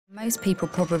Most people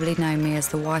probably know me as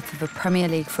the wife of a Premier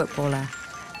League footballer,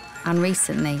 and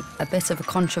recently a bit of a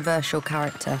controversial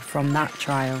character from that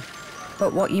trial.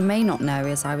 But what you may not know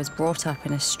is I was brought up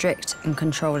in a strict and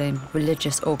controlling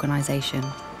religious organisation.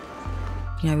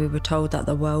 You know, we were told that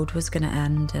the world was going to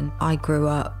end, and I grew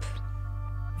up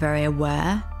very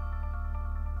aware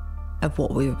of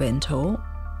what we were being taught.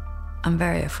 I'm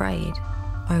very afraid.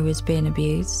 I was being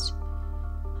abused,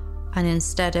 and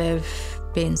instead of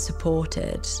being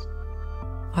supported,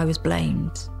 I was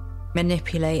blamed,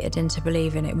 manipulated into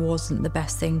believing it wasn't the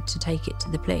best thing to take it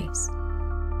to the police.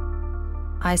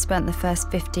 I spent the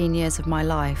first 15 years of my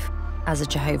life as a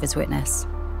Jehovah's Witness.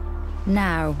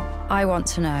 Now, I want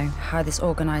to know how this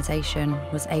organisation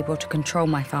was able to control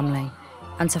my family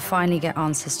and to finally get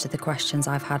answers to the questions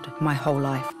I've had my whole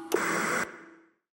life.